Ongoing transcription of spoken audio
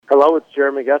Hello, it's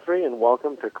Jeremy Guthrie, and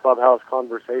welcome to Clubhouse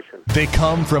Conversation. They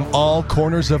come from all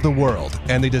corners of the world,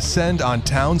 and they descend on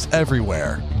towns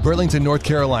everywhere. Burlington, North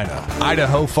Carolina,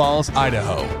 Idaho Falls,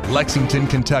 Idaho, Lexington,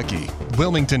 Kentucky,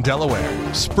 Wilmington,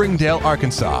 Delaware, Springdale,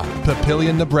 Arkansas,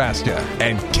 Papillion, Nebraska,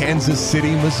 and Kansas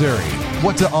City, Missouri.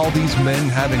 What do all these men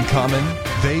have in common?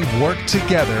 They work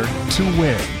together to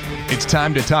win. It's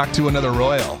time to talk to another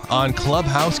Royal on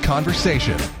Clubhouse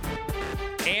Conversation.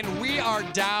 And we are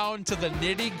down to the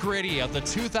nitty-gritty of the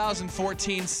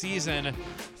 2014 season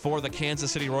for the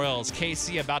Kansas City Royals.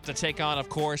 KC about to take on, of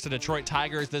course, the Detroit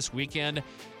Tigers this weekend.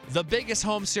 The biggest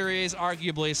home series,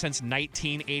 arguably, since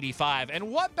 1985.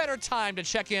 And what better time to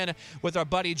check in with our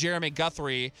buddy Jeremy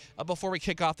Guthrie before we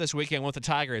kick off this weekend with the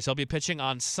Tigers. He'll be pitching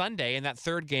on Sunday in that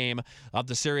third game of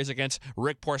the series against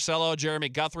Rick Porcello. Jeremy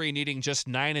Guthrie needing just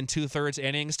 9 2/3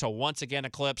 innings to once again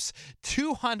eclipse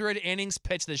 200 innings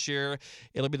pitched this year.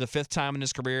 It'll be the fifth time in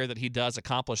his career that he does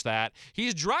accomplish that.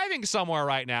 He's driving somewhere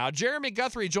right now. Jeremy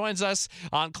Guthrie joins us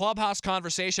on Clubhouse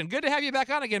Conversation. Good to have you back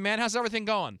on again, man. How's everything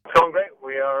going? Going great.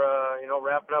 We are,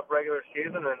 wrapping up regular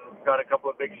season and got a couple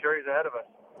of big series ahead of us.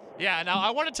 Yeah, now I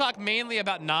want to talk mainly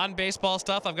about non-baseball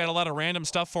stuff. I've got a lot of random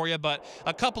stuff for you, but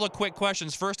a couple of quick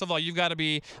questions. First of all, you've got to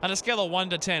be, on a scale of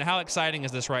 1 to 10, how exciting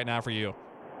is this right now for you?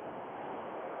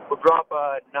 We'll drop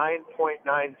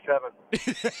 9.97.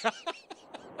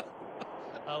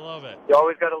 I love it. You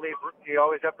always have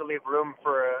to leave room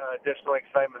for additional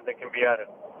excitement that can be added.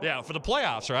 Yeah, for the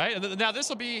playoffs, right? Now, this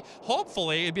will be,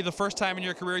 hopefully, it'd be the first time in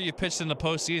your career you've pitched in the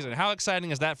postseason. How exciting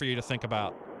is that for you to think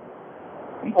about?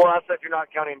 Well, that's if you're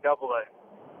not counting Double-A.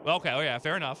 Okay, oh yeah,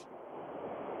 fair enough.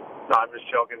 No, I'm just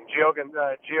joking.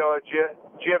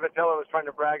 Giovatello was trying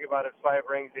to brag about his 5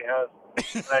 rings he has,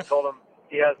 and I told him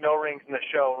he has no rings in the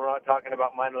show. We're not talking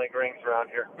about minor league rings around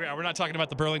here. Yeah, we're not talking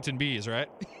about the Burlington Bees, right?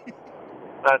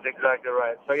 That's exactly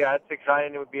right. So, yeah, it's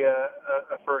exciting. It would be a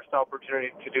first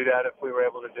opportunity to do that if we were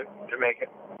able to make it.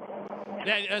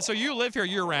 Yeah, so you live here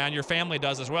year-round. Your family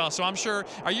does as well. So I'm sure,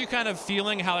 are you kind of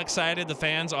feeling how excited the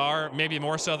fans are, maybe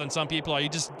more so than some people? Are you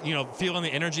just, feeling the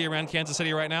energy around Kansas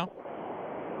City right now?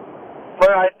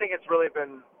 Well, I think it's really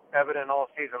been evident all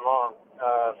season long.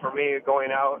 For me,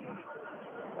 going out and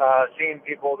seeing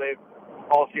people, they've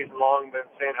all season long been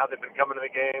saying how they've been coming to the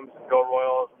games and go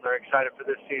Royals, and they're excited for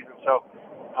this season. So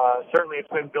certainly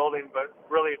it's been building, but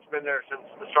really it's been there since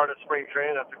the start of spring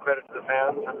training. That's a credit to the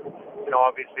fans and,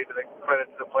 obviously to the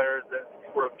credit to the players that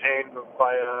were obtained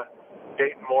by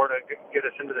Dayton Moore to get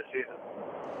us into the season.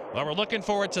 Well, we're looking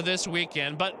forward to this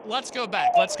weekend, but let's go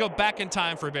back. Let's go back in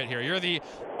time for a bit here. You're the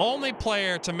only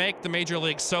player to make the major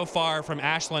leagues so far from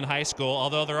Ashland High School,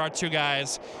 although there are 2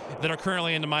 guys that are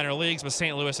currently in the minor leagues with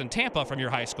St. Louis and Tampa from your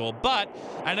high school. But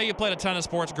I know you played a ton of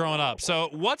sports growing up. So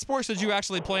what sports did you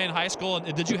actually play in high school?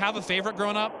 And did you have a favorite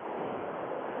growing up?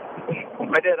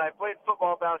 I did. I played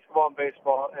football, basketball, and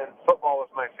baseball, and football was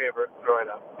my favorite growing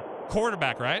up.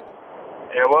 Quarterback, right?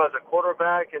 It was a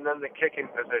quarterback and then the kicking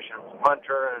positions,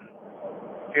 punter and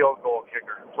field goal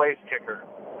kicker, place kicker,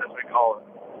 as we call it.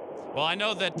 Well, I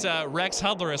know that Rex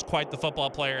Hudler is quite the football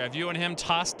player. Have you and him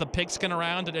tossed the pigskin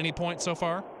around at any point so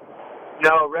far?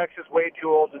 No, Rex is way too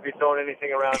old to be throwing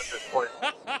anything around at this point.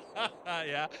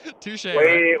 Yeah, touche.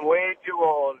 Way too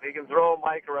old. He can throw a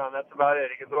mic around. That's about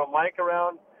it. He can throw a mic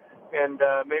around and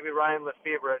maybe Ryan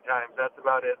Lefebvre at times. That's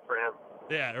about it for him.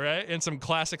 Yeah, right? And some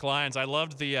classic lines. I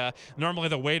loved the, normally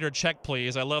the waiter check,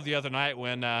 please. I loved the other night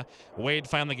when Wade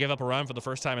finally gave up a run for the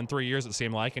first time in 3 years, it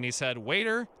seemed like, and he said,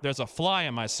 "Waiter, there's a fly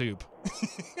in my soup."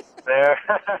 There.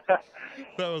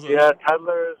 Yeah,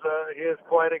 Tudler he is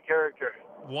quite a character.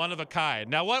 One of a kind.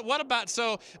 Now, what about,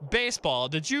 so baseball,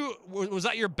 was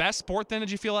that your best sport then, did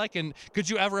you feel like? And could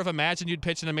you ever have imagined you'd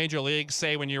pitch in a major league,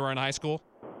 say, when you were in high school?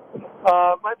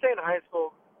 I'd say in high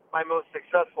school, my most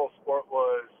successful sport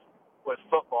was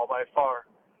football by far.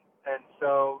 And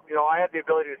so, I had the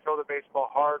ability to throw the baseball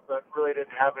hard, but really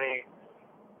didn't have any,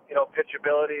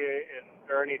 pitchability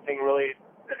or anything really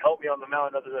that helped me on the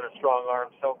mound other than a strong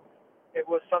arm. So it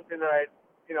was something that I,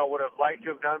 would have liked to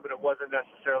have done, but it wasn't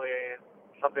necessarily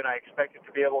something I expected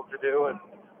to be able to do. And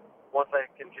once I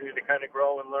continued to kind of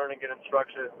grow and learn and get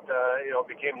instruction, it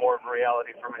became more of a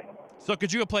reality for me. So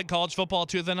could you have played college football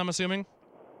too then, I'm assuming?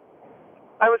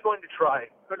 I was going to try.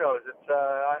 Who knows? It's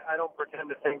I don't pretend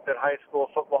to think that high school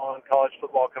football and college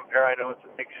football compare. I know it's a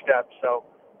big step. So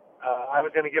I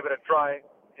was going to give it a try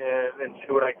and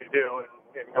see what I could do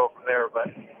and go from there.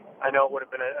 But I know it would have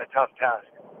been a tough task.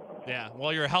 Yeah,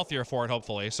 well, you're healthier for it,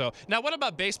 hopefully. So now what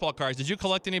about baseball cards? Did you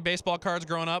collect any baseball cards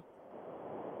growing up?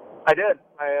 I did.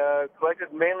 I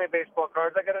collected mainly baseball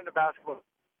cards. I got into basketball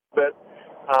a bit,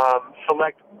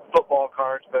 select football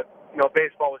cards, but,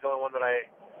 baseball was the only one that I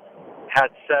had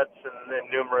sets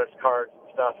and numerous cards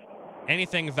and stuff.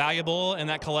 Anything valuable in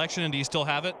that collection, and do you still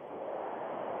have it?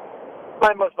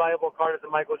 My most valuable card is the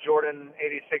Michael Jordan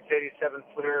 86-87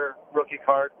 Fleer rookie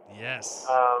card. Yes.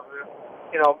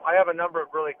 I have a number of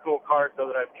really cool cards, though,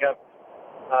 that I've kept.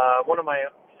 One of my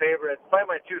favorites, probably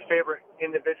my two favorite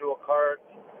individual cards,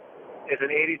 is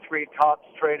an 83 Topps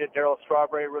traded Darryl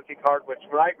Strawberry rookie card, which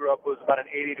when I grew up was about an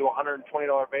 $80 to $120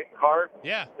 card.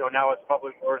 Yeah. Now it's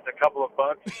probably worth a couple of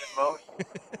bucks at most.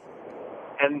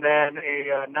 And then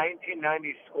a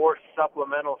 1990 Score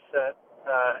supplemental set,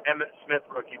 Emmitt Smith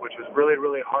rookie, which was really,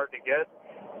 really hard to get.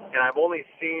 And I've only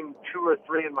seen 2 or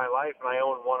 3 in my life, and I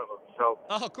own one of them. So,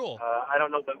 cool. I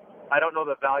don't know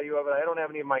the value of it. I don't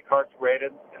have any of my cards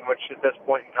graded, in which at this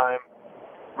point in time,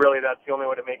 really that's the only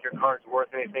way to make your cards worth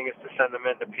anything is to send them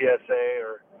into PSA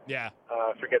or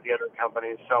forget the other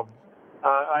companies. So,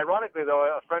 ironically though,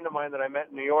 a friend of mine that I met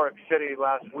in New York City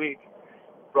last week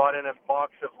brought in a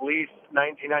box of Leafs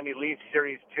 1990 Leafs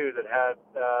Series 2 that had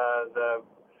the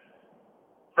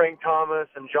Frank Thomas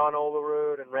and John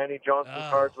Olerud and Randy Johnson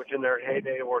cards, which in their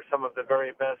heyday were some of the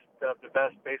very best of the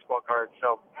best baseball cards.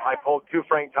 So I pulled 2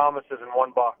 Frank Thomases in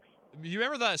one box. You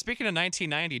remember that? Speaking of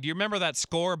 1990, do you remember that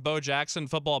Score Bo Jackson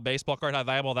football baseball card? How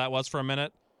valuable that was for a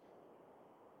minute?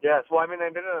 Yes. Well, I mean, they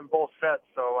did it in both sets,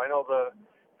 so I know the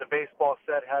baseball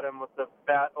set had him with the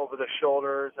bat over the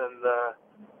shoulders, and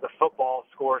the football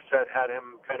Score set had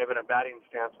him kind of in a batting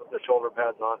stance with the shoulder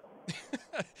pads on.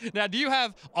 Now, do you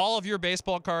have all of your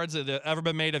baseball cards that have ever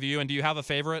been made of you, and do you have a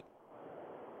favorite?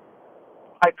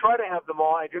 I try to have them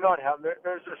all. I do not have them.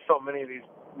 There's just so many of these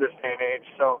this day and age,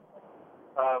 so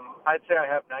I'd say I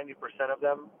have 90% of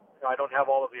them. I don't have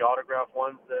all of the autograph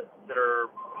ones that are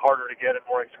harder to get and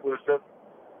more exclusive.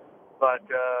 But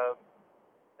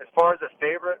as far as a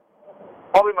favorite,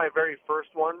 probably my very first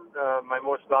one, my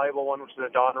most valuable one, which is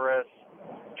a Donruss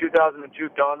 2002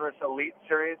 Donruss Elite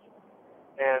Series.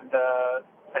 And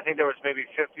I think there was maybe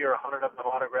 50 or 100 of them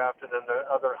autographed, and then the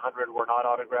other 100 were not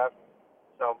autographed.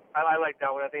 So I like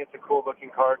that one. I think it's a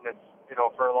cool-looking card, and it's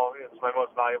it's my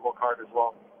most valuable card as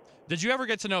well. Did you ever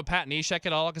get to know Pat Neshek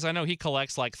at all? Because I know he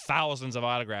collects like thousands of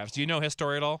autographs. Do you know his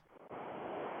story at all?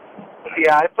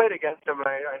 Yeah, I played against him, and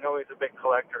I know he's a big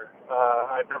collector.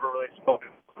 I've never really spoken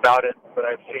about it, but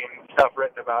I've seen stuff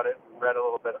written about it and read a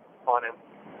little bit on him.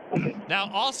 Now,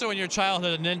 also in your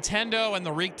childhood, Nintendo and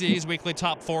the Rick Dees Weekly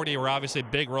Top 40 were obviously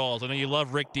big roles. I know you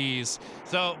love Rick Dees.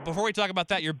 So before we talk about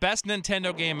that, your best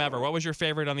Nintendo game ever, what was your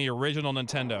favorite on the original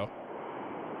Nintendo?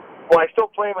 Well, I still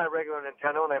play my regular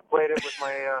Nintendo, and I played it with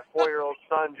my 4-year-old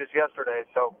son just yesterday.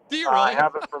 So do you really? I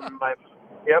have it from my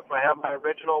I have my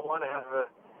original one.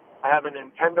 I have a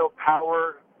Nintendo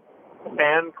Power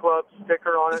fan club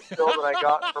sticker on it still that I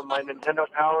got from my Nintendo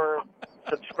Power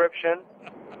subscription.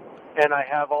 And I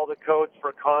have all the codes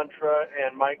for Contra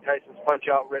and Mike Tyson's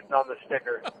Punch-Out written on the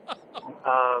sticker.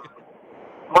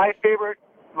 My favorite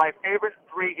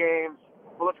 3 games.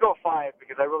 Well, let's go 5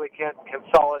 because I really can't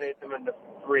consolidate them into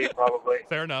 3 probably.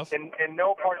 Fair enough. In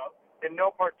no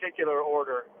particular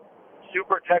order.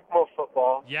 Super Tecmo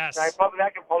Football. Yes. That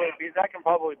can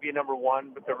probably be number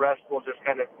 1, but the rest will just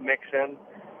kind of mix in.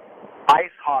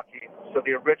 Ice hockey. So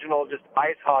the original, just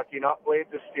ice hockey, not Blades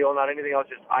of Steel, not anything else,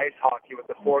 just ice hockey with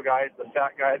the 4 guys, the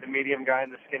fat guy, the medium guy,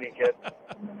 and the skinny kid.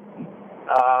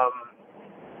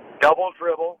 Double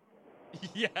Dribble.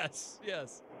 Yes.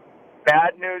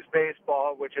 Bad News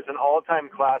Baseball, which is an all-time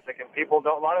classic, and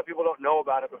a lot of people don't know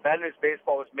about it, but Bad News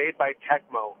Baseball was made by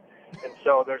Tecmo. And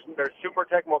so there's Super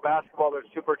Tecmo Basketball, there's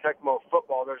Super Tecmo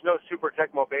Football, there's no Super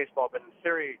Tecmo Baseball, but in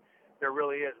theory, there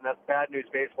really is, and that's Bad News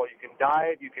Baseball. You can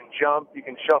dive, you can jump, you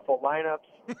can shuffle lineups,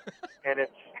 and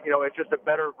it's just a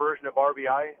better version of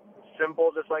RBI. It's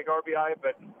simple, just like RBI,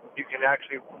 but you can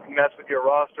actually mess with your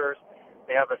rosters.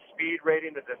 They have a speed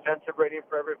rating, a defensive rating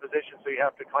for every position, so you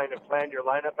have to kind of plan your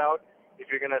lineup out. If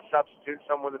you're going to substitute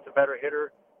someone that's a better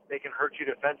hitter, they can hurt you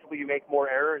defensively. You make more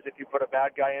errors if you put a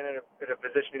bad guy in a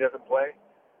position he doesn't play.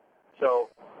 So,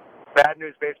 Bad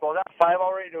News Baseball. Is that 5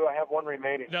 already? Do I have 1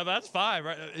 remaining? No, that's 5.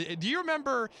 Right? Do you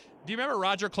remember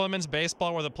Roger Clemens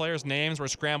Baseball, where the players' names were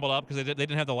scrambled up because they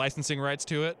didn't have the licensing rights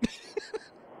to it?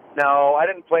 No, I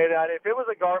didn't play that. If it was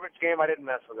a garbage game, I didn't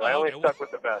mess with it. I only stuck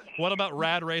with the best. What about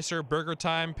Rad Racer, Burger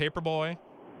Time, Paperboy?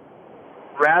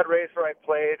 Rad Racer I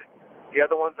played. The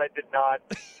other ones I did not.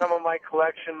 Some of my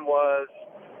collection was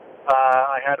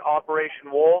I had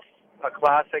Operation Wolf, a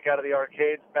classic out of the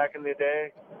arcades back in the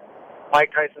day.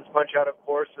 Mike Tyson's Punch-Out, of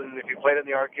course, and if you played it in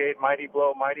the arcade, Mighty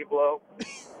Blow, Mighty Blow.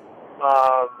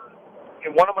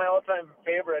 And one of my all-time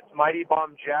favorites, Mighty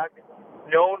Bomb Jack,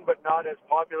 known but not as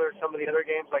popular as some of the other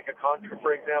games, like a Contra,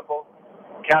 for example.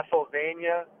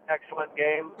 Castlevania, excellent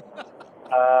game.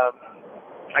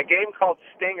 A game called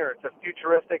Stinger. It's a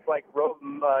futuristic, like,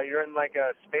 you're in like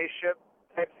a spaceship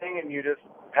type thing, and you just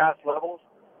pass levels.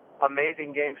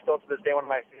 Amazing game, still to this day, one of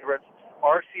my favorites.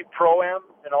 RC Pro-Am,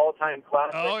 an all-time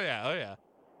classic. Oh, yeah.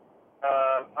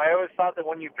 I always thought that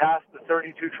when you passed the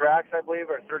 32 tracks, I believe,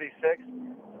 or 36,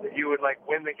 that you would, like,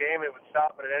 win the game. It would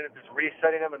stop, but it ended up just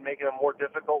resetting them and making them more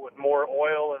difficult with more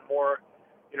oil and more,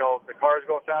 the cars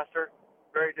go faster.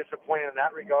 Very disappointed in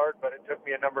that regard, but it took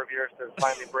me a number of years to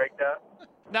finally break that.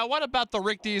 Now, what about the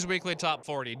Rick D's Weekly Top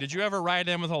 40? Did you ever write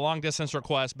in with a long-distance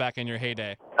request back in your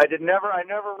heyday? I never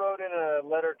wrote in a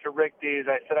letter to Rick D's.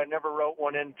 I said I never wrote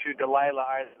one in to Delilah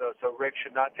either, though, so Rick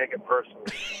should not take it personally.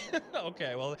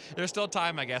 Okay, well, there's still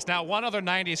time, I guess. Now, one other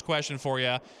 90s question for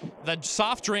you. The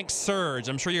soft drink Surge.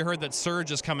 I'm sure you heard that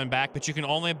Surge is coming back, but you can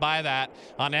only buy that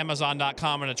on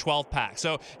Amazon.com in a 12-pack.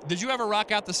 So did you ever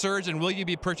rock out the Surge, and will you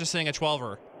be purchasing a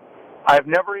 12-er? I've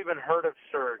never even heard of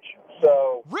Surge,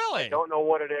 so really? I don't know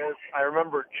what it is. I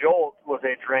remember Jolt was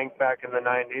a drink back in the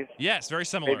 90s. Yes, very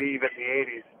similar. Maybe even the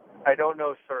 80s. I don't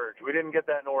know Surge. We didn't get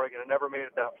that in Oregon. It never made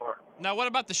it that far. Now, what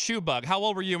about the Shoe Bug? How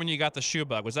old were you when you got the Shoe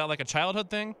Bug? Was that like a childhood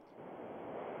thing?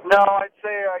 No, I'd say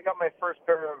I got my first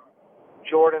pair of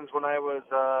Jordans when I was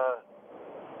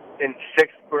in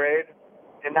 6th grade,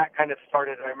 and that kind of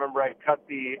started. I remember I cut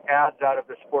the ads out of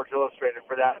the Sports Illustrated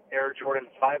for that Air Jordan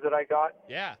 5 that I got.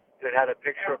 Yeah. It had a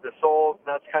picture of the soles, and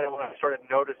that's kind of when I started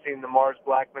noticing the Mars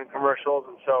Blackman commercials,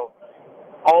 and so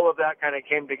all of that kind of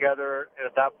came together. And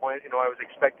at that point, I was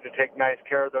expected to take nice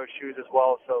care of those shoes as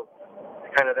well, so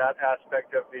kind of that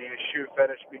aspect of the shoe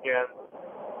fetish began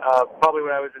probably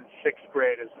when I was in 6th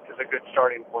grade is a good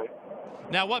starting point.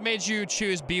 Now, what made you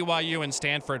choose BYU and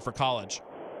Stanford for college?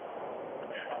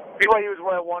 BYU is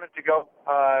where I wanted to go.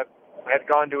 I had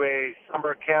gone to a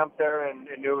summer camp there and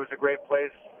knew it was a great place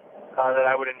that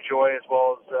I would enjoy, as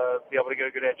well as be able to get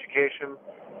a good education.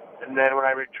 And then when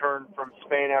I returned from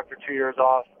Spain after 2 years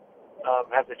off,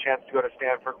 had the chance to go to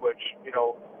Stanford, which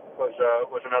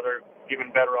was another even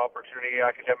better opportunity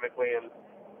academically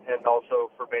and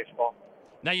also for baseball.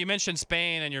 Now, you mentioned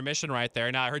Spain and your mission right there.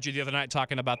 Now, I heard you the other night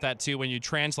talking about that, too, when you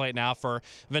translate now for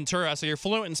Ventura. So you're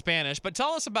fluent in Spanish. But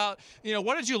tell us about,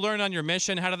 what did you learn on your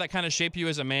mission? How did that kind of shape you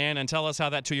as a man? And tell us how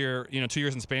that 2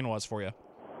 years in Spain was for you.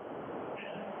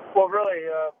 Well, really,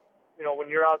 when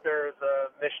you're out there as a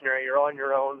missionary, you're on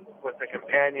your own with a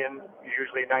companion,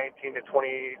 usually 19 to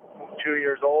 22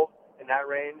 years old, in that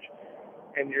range.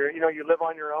 And you live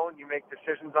on your own. You make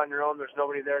decisions on your own. There's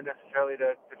nobody there necessarily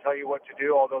to tell you what to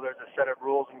do, although there's a set of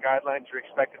rules and guidelines you're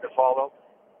expected to follow.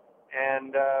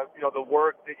 And, the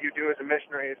work that you do as a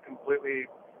missionary is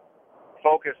completely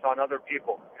focused on other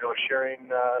people, sharing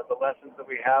the lessons that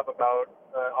we have about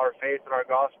our faith and our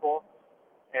gospel,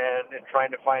 and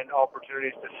trying to find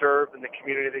opportunities to serve in the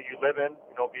community that you live in,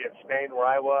 be it Spain where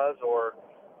I was, or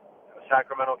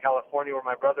Sacramento, California where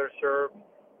my brother served,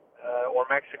 or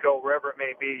Mexico, wherever it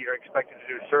may be. You're expected to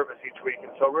do service each week.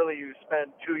 And so really you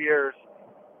spend 2 years,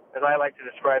 as I like to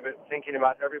describe it, thinking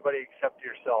about everybody except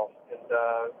yourself. And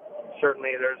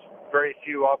certainly there's very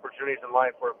few opportunities in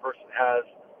life where a person has,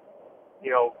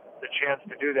 the chance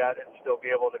to do that and still be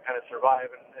able to kind of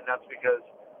survive. And that's because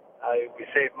we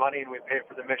save money and we pay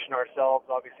for the mission ourselves.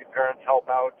 Obviously, parents help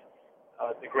out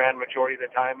the grand majority of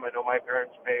the time. I know my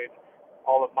parents paid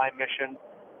all of my mission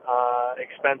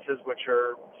expenses, which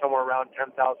are somewhere around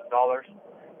 $10,000.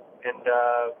 And,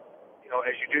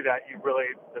 as you do that,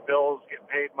 the bills get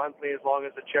paid monthly as long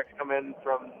as the checks come in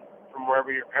from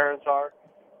wherever your parents are.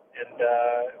 And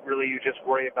really you just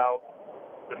worry about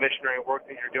the missionary work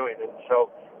that you're doing. And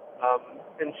so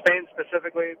in Spain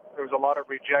specifically, there was a lot of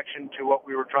rejection to what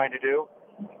we were trying to do.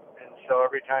 And so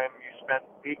every time you spent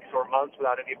weeks or months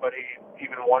without anybody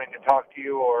even wanting to talk to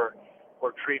you or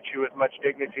treat you with much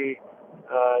dignity,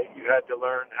 you had to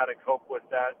learn how to cope with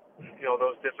that,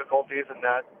 those difficulties and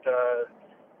that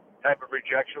type of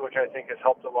rejection, which I think has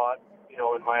helped a lot,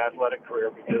 in my athletic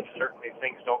career, because certainly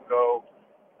things don't go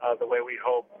the way we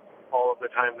hope all of the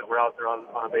time that we're out there on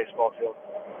a baseball field.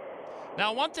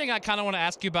 Now, one thing I kind of want to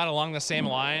ask you about along the same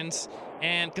lines,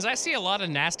 and because I see a lot of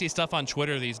nasty stuff on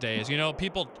Twitter these days,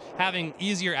 people having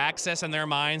easier access in their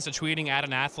minds to tweeting at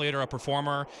an athlete or a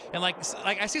performer, and like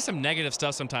I see some negative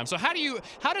stuff sometimes. So how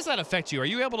does that affect you? Are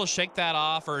you able to shake that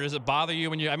off, or does it bother you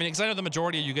when because I know the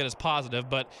majority you get is positive,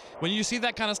 but when you see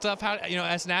that kind of stuff, how,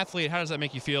 as an athlete, how does that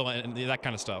make you feel and that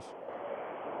kind of stuff?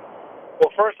 Well,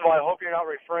 first of all, I hope you're not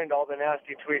referring to all the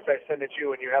nasty tweets I send at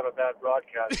you when you have a bad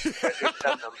broadcast. I did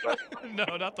send them, but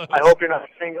no, not those. I hope you're not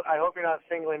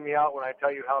singling me out when I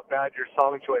tell you how bad your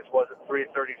song choice was at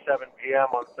 3:37 p.m.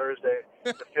 on Thursday,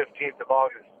 the 15th of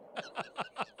August.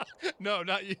 No,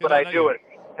 not you. But no, I do it.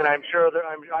 And I'm sure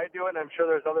I do it, and I'm sure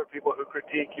there's other people who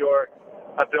critique your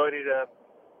ability to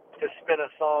spin a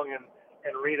song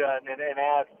and read an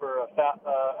ad for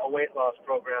a weight loss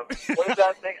program. What is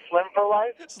that thing? Slim for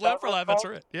Life? Slim for Life, that's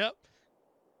right. Yep.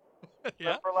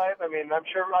 Slim for Life? I mean, I'm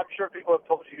sure people have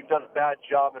told you you've done a bad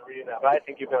job in reading that, but I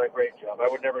think you've done a great job. I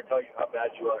would never tell you how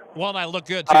bad you are. Well, and I look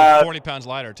good, too. 40 pounds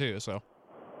lighter, too, so.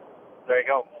 There you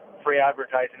go. Free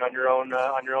advertising on your own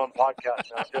podcast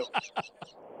now, too.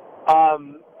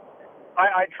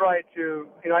 I try to,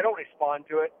 I don't respond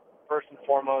to it first and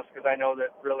foremost because I know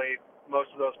that really most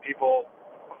of those people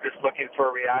are just looking for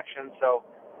a reaction. So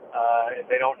if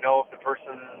they don't know if the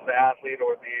person, the athlete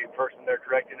or the person they're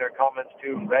directing their comments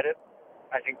to read it,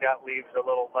 I think that leaves a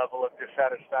little level of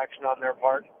dissatisfaction on their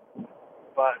part.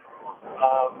 But,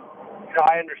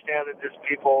 I understand that just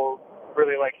people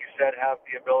really, like you said, have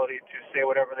the ability to say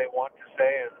whatever they want to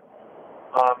say. And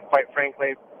quite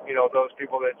frankly, those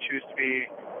people that choose to be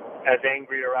as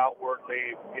angry or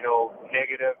outwardly,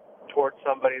 negative towards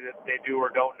somebody that they do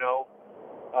or don't know,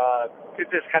 it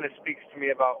just kind of speaks to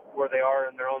me about where they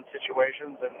are in their own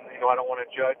situations. And, I don't want to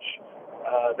judge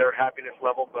their happiness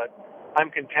level, but I'm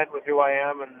content with who I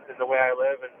am and the way I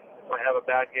live. And if I have a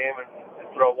bad game and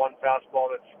throw one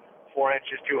fastball that's 4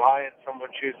 inches too high and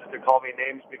someone chooses to call me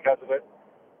names because of it,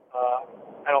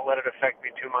 I don't let it affect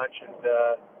me too much.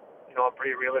 And, I'm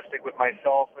pretty realistic with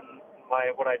myself and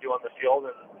what I do on the field,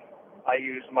 and I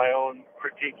use my own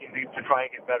critiquing to try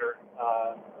and get better.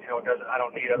 I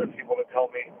don't need other people to tell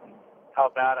me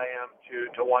how bad I am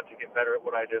to want to get better at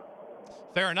what I do.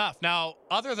 Fair enough. Now,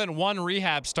 other than one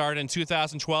rehab start in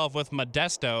 2012 with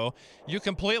Modesto, you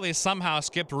completely somehow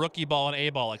skipped rookie ball and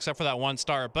A-ball, except for that one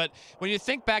start. But when you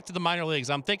think back to the minor leagues,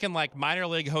 I'm thinking like minor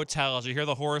league hotels. You hear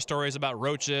the horror stories about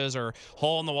roaches or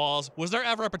hole in the walls. Was there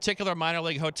ever a particular minor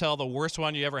league hotel, the worst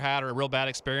one you ever had, or a real bad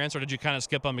experience, or did you kind of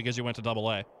skip them because you went to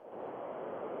Double-A?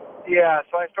 Yeah,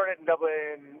 so I started in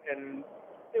Double-A, and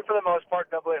for the most part,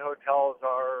 Double-A hotels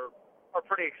are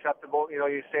pretty acceptable.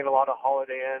 You stay in a lot of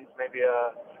Holiday Inns, maybe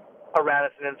a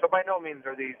Radisson Inn. So by no means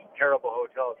are these terrible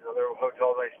hotels. There were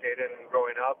hotels I stayed in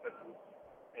growing up, and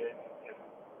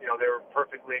they were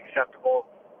perfectly acceptable.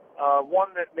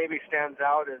 One that maybe stands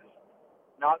out is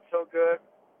not so good.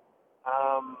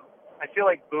 I feel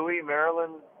like Bowie,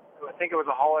 Maryland. I think it was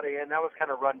a Holiday Inn. That was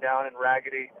kind of run down and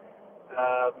raggedy.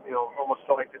 Almost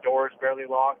felt like the doors barely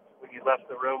locked when you left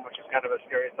the room, which is kind of a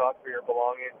scary thought for your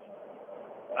belongings.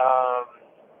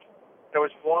 There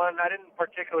was one, I didn't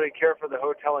particularly care for the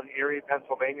hotel in Erie,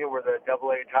 Pennsylvania, where the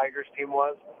Double-A Tigers team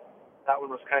was. That one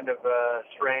was kind of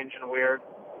strange and weird.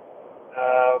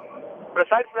 But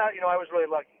aside from that, I was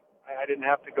really lucky. I didn't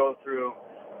have to go through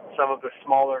some of the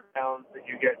smaller towns that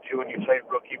you get to when you play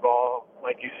rookie ball,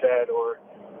 like you said, or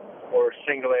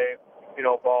single A,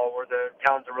 ball, where the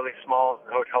towns are really small and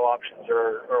the hotel options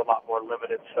are a lot more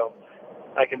limited. So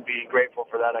I can be grateful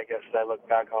for that, I guess, as I look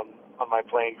back on my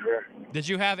playing career. Did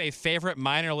you have a favorite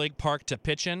minor league park to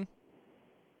pitch in?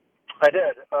 I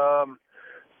did.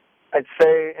 I'd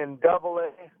say in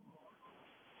Double-A,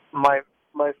 my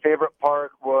favorite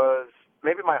park was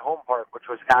maybe my home park, which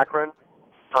was Akron.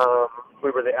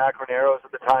 We were the Akron Arrows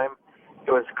at the time.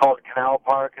 It was called Canal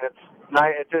Park, and it's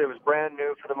nice. It was brand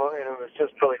new for the moment, and it was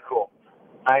just really cool.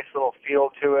 Nice little feel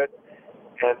to it,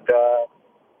 and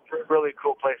really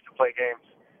cool place to play games.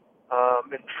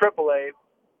 In Triple-A,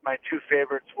 my two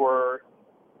favorites were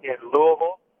in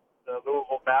Louisville, the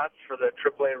Louisville Bats for the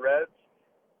Triple-A Reds.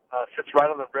 Sits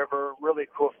right on the river, really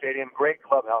cool stadium, great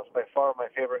clubhouse, by far my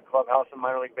favorite clubhouse in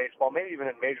minor league baseball, maybe even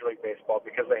in Major League Baseball,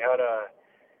 because they had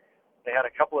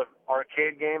a couple of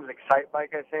arcade games, Excite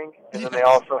Bike, I think, and then they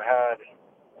also had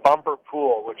Bumper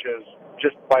Pool, which is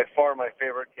just by far my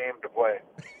favorite game to play.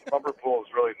 Bumper Pool is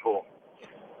really cool.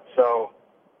 So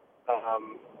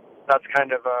that's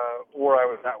kind of where I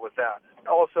was at with that.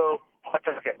 Also,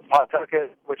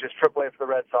 Pawtucket, which is AAA for the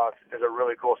Red Sox, is a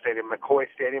really cool stadium. McCoy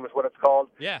Stadium is what it's called.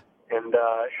 Yeah. And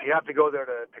you have to go there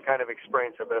to kind of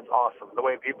experience it, but it's awesome. The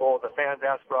way the fans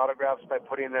ask for autographs by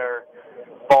putting their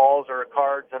balls or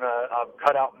cards in a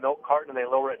cutout milk carton, and they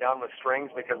lower it down with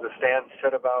strings because the stands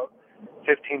sit about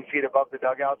 15 feet above the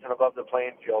dugouts and above the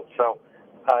playing field. So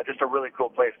just a really cool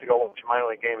place to go watch a minor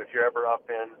league game if you're ever up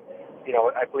in,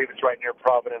 I believe it's right near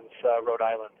Providence, Rhode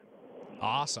Island.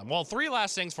 Awesome. Well, 3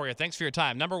 last things for you. Thanks for your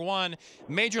time. Number 1,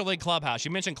 Major League Clubhouse. You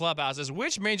mentioned clubhouses.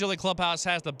 Which Major League Clubhouse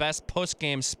has the best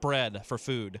post-game spread for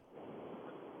food?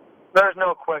 There's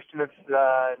no question. It's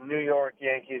New York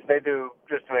Yankees. They do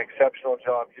just an exceptional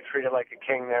job. You're treated like a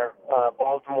king there.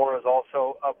 Baltimore is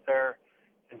also up there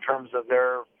in terms of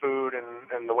their food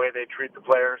and the way they treat the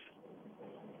players.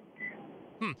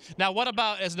 Now, what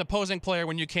about as an opposing player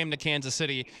when you came to Kansas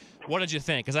City? What did you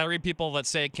think? Because I read people that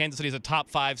say Kansas City is a top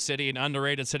 5 city, an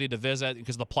underrated city to visit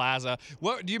because of the plaza.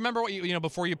 What do you remember? What you know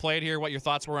before you played here? What your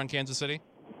thoughts were on Kansas City?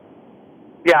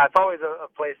 Yeah, it's always a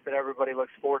place that everybody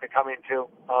looks forward to coming to.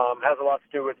 Has a lot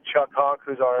to do with Chuck Hawk,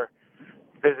 who's our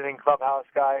visiting clubhouse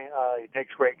guy. He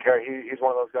takes great care. He's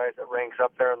one of those guys that ranks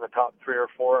up there in the top 3 or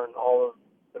 4 in all of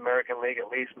the American League, at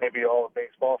least, maybe all of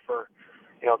baseball, for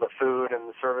the food and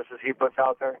the services he puts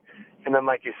out there. And then,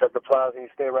 like you said, the plaza, you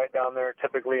stay right down there,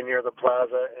 typically near the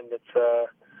plaza, and it's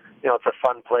it's a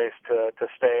fun place to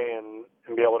stay and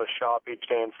be able to shop each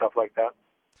day and stuff like that.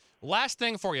 Last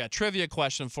thing for you, trivia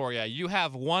question for you. You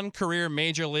have one career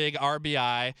Major League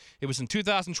RBI. It was in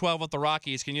 2012 with the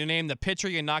Rockies. Can you name the pitcher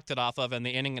you knocked it off of and the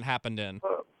inning it happened in?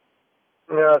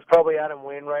 It's probably Adam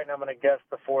Wainwright, and I'm going to guess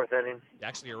the 4th inning.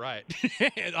 Actually, you're right.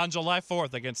 On July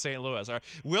 4th against St. Louis. All right.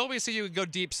 Will we see you go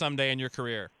deep someday in your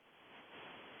career?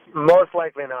 Most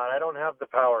likely not. I don't have the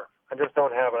power. I just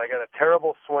don't have it. I got a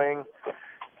terrible swing,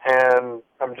 and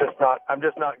I'm just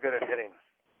not good at hitting.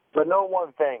 But know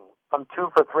one thing. I'm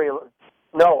 2 for 3.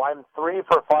 No, I'm 3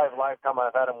 for 5 lifetime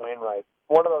I've Adam Wainwright.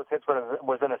 One of those hits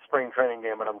was in a spring training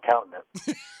game, and I'm counting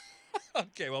it.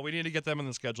 Okay, well, we need to get them in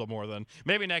the schedule more then.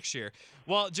 Maybe next year.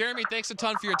 Well, Jeremy, thanks a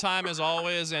ton for your time as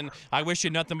always, and I wish you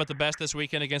nothing but the best this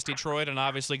weekend against Detroit, and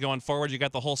obviously going forward, you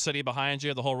got the whole city behind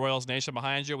you, the whole Royals Nation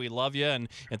behind you. We love you, and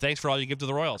thanks for all you give to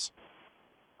the Royals.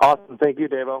 Awesome. Thank you,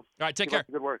 Davo. All right, take care.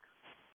 Good work.